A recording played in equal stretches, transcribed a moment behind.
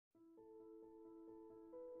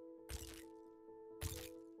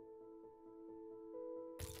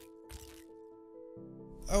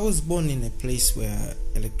I was born in a place where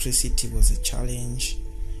electricity was a challenge.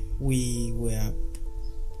 We were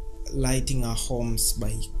lighting our homes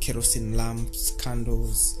by kerosene lamps,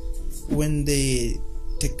 candles. When the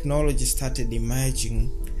technology started emerging,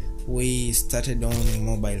 we started owning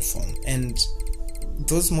mobile phones, and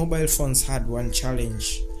those mobile phones had one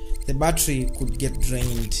challenge. The battery could get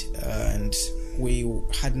drained and we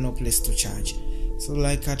had no place to charge. So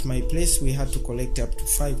like at my place, we had to collect up to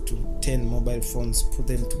 5 to 10 mobile phones, put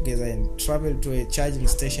them together and travel to a charging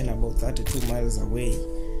station about 32 miles away.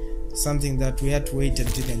 Something that we had to wait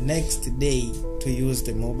until the next day to use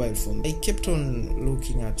the mobile phone. I kept on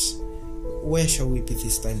looking at, where shall we be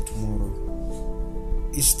this time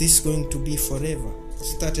tomorrow? Is this going to be forever?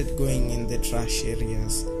 Started going in the trash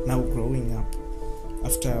areas. Now growing up,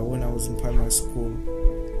 after when I was in primary school,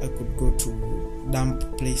 I could go to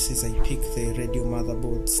dump places. I picked the radio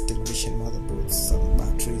motherboards, television motherboards, some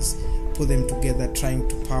batteries, put them together, trying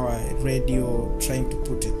to power a radio, trying to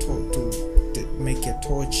put a torch, to make a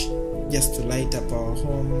torch just to light up our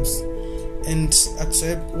homes. And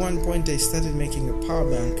at one point I started making a power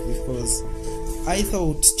bank, because I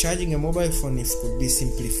thought charging a mobile phone, if could be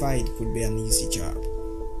simplified, could be an easy job.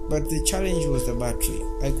 But the challenge was the battery.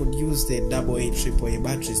 I could use the AA, AAA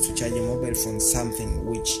batteries to charge a mobile phone, something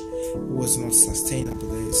which was not sustainable.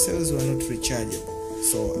 The cells were not rechargeable.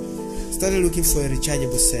 So I started looking for a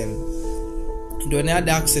rechargeable cell. And when I had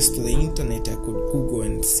access to the internet, I could Google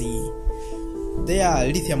and see there are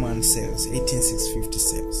lithium-ion cells, 18650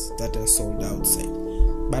 cells, that are sold outside.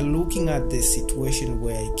 But looking at the situation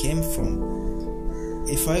where I came from,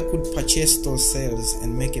 if I could purchase those cells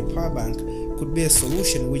and make a power bank, could be a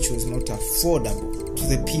solution which was not affordable to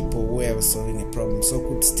the people where I was solving a problem, so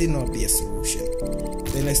could still not be a solution.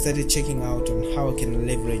 Then I started checking out on how I can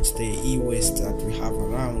leverage the e-waste that we have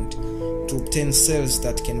around to obtain cells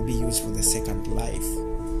that can be used for the second life.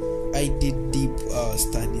 I did deep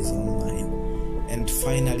studies online, and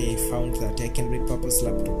finally I found that I can repurpose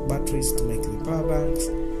laptop batteries to make the power banks.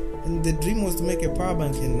 And the dream was to make a power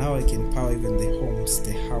bank, and now I can power even the homes,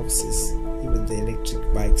 the houses, even the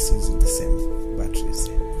electric bikes using the same batteries.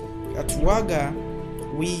 At Waga,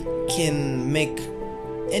 we can make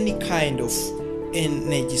any kind of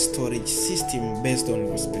energy storage system based on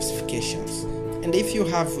your specifications. And if you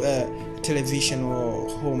have a television or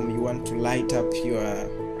home, you want to light up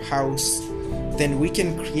your house, then we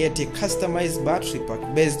can create a customized battery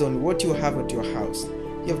pack based on what you have at your house.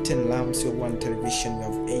 You have 10 lamps, you have 1 television, you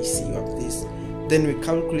have AC, you have this. Then we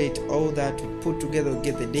calculate all that, we put together, we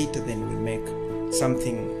get the data, then we make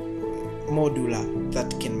something modular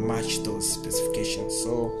that can match those specifications.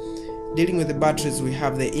 So dealing with the batteries, we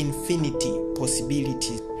have the infinity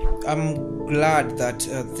possibilities. I'm glad that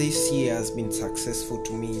this year has been successful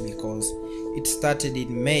to me, because it started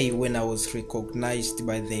in May when I was recognized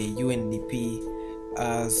by the UNDP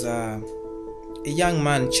as a young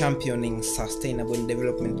man championing sustainable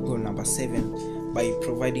development goal number 7 by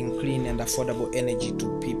providing clean and affordable energy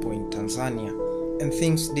to people in Tanzania. And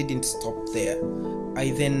things didn't stop there. I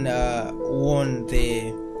then won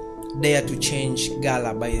the Dare to Change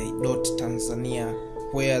Gala by Tanzania,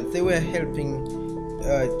 where they were helping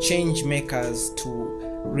change makers to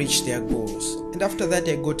reach their goals. And after that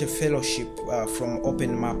I got a fellowship from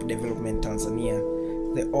Open Map Development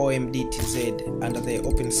Tanzania, the OMDTZ, under the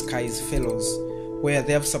Open Skies Fellows, where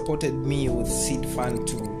they have supported me with seed fund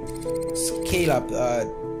to scale up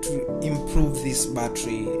to improve this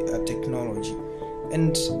battery technology.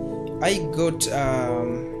 And I got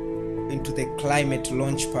into the Climate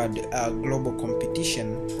Launchpad global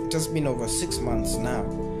competition. It has been over 6 months now.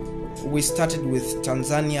 We started with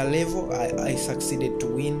Tanzania level. I succeeded to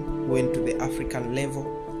win. Went to the African level.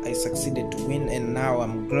 I succeeded to win, and now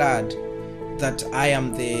I'm glad that I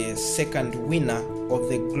am the second winner of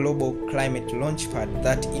the Global Climate Launchpad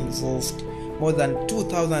that involved more than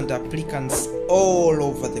 2,000 applicants all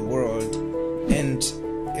over the world. And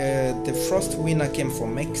the first winner came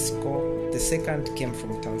from Mexico, the second came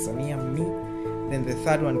from Tanzania, me, then the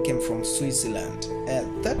third one came from Switzerland.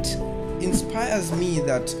 That inspires me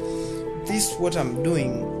that this, what I'm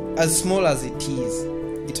doing, as small as it is,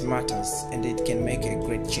 it matters and it can make a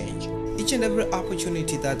great change. Each and every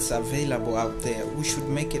opportunity that's available out there, we should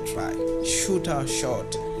make a try, shoot our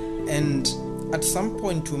shot, and at some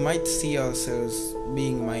point we might see ourselves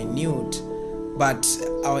being minute, but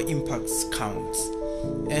our impacts count.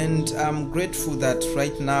 And I'm grateful that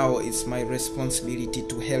right now it's my responsibility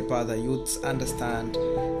to help other youths understand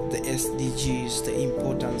the SDGs, the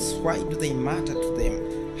importance, why do they matter to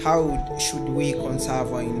them, how should we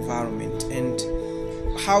conserve our environment, and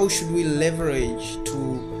how should we leverage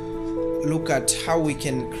to look at how we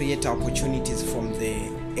can create opportunities from the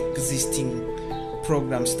existing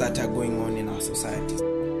programs that are going on in our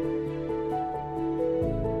society.